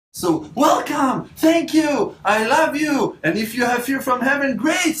So, welcome, thank you, I love you, and if you have fear from heaven,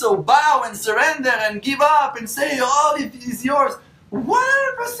 great, so bow and surrender and give up and say, all it is yours.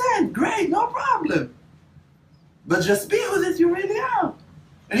 100%, great, no problem. But just be who that you really are.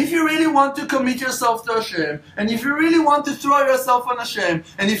 And if you really want to commit yourself to HaShem, and if you really want to throw yourself on HaShem,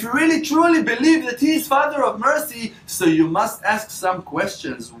 and if you really truly believe that He is Father of mercy, so you must ask some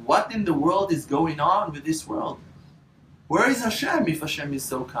questions. What in the world is going on with this world? Where is HaShem if HaShem is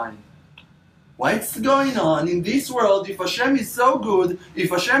so kind? What's going on in this world if HaShem is so good, if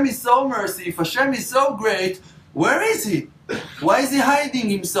HaShem is so mercy, if HaShem is so great? Where is He? Why is He hiding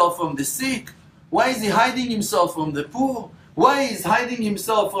Himself from the sick? Why is He hiding Himself from the poor? Why is He hiding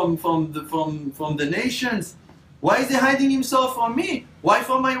Himself from the nations? Why is He hiding Himself from me? Why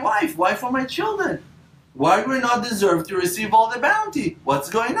from my wife? Why from my children? Why do we not deserve to receive all the bounty? What's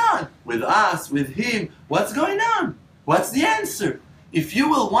going on? With us, with Him, what's going on? What's the answer? If you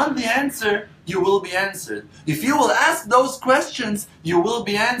will want the answer, you will be answered. If you will ask those questions, you will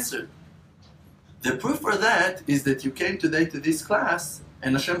be answered. The proof for that is that you came today to this class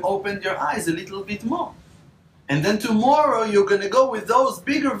and Hashem opened your eyes a little bit more. And then tomorrow you're going to go with those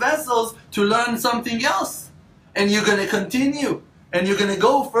bigger vessels to learn something else. And you're going to continue. And you're going to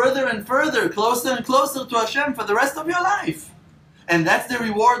go further and further, closer and closer to Hashem for the rest of your life. And that's the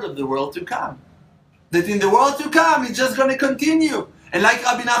reward of the world to come. That in the world to come, it's just going to continue. And like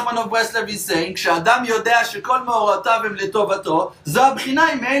Rabbi Nachman of Breslev is saying, כשאדם יודע שכל מאורעותיו הם לטובתו, זו הבחינה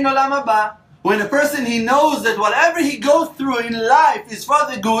היא מעין עולם הבא. When a person, he knows that whatever he goes through in life is for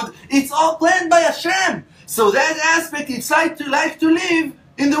the good, it's all planned by Hashem. So that aspect, it's like to live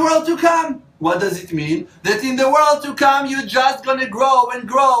in the world to come. What does it mean? That in the world to come, you're just going to grow and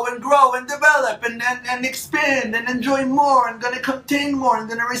grow and grow and develop and expand and enjoy more and going to contain more and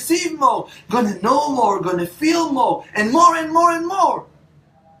going to receive more, going to know more, going to feel more and more and more and more.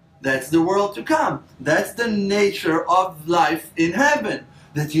 That's the world to come. That's the nature of life in heaven.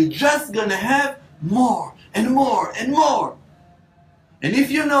 That you're just going to have more and more and more. And if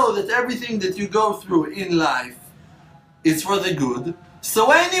you know that everything that you go through in life is for the good,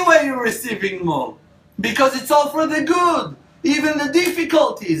 so anyway you're receiving more. Because it's all for the good. Even the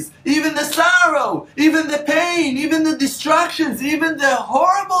difficulties, even the sorrow, even the pain, even the distractions, even the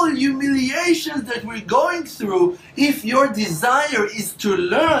horrible humiliations that we're going through, if your desire is to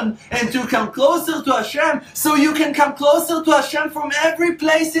learn and to come closer to Hashem, so you can come closer to Hashem from every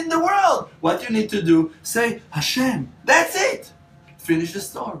place in the world. What you need to do, say, Hashem, that's it. Finish the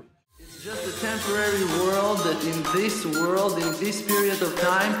story. It's just a temporary world that in this world, in this period of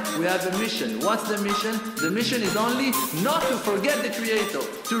time, we have a mission. What's the mission? The mission is only not to forget the Creator.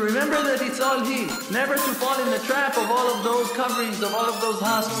 To remember that it's all He. Never to fall in the trap of all of those coverings, of all of those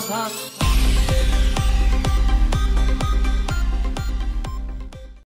husks.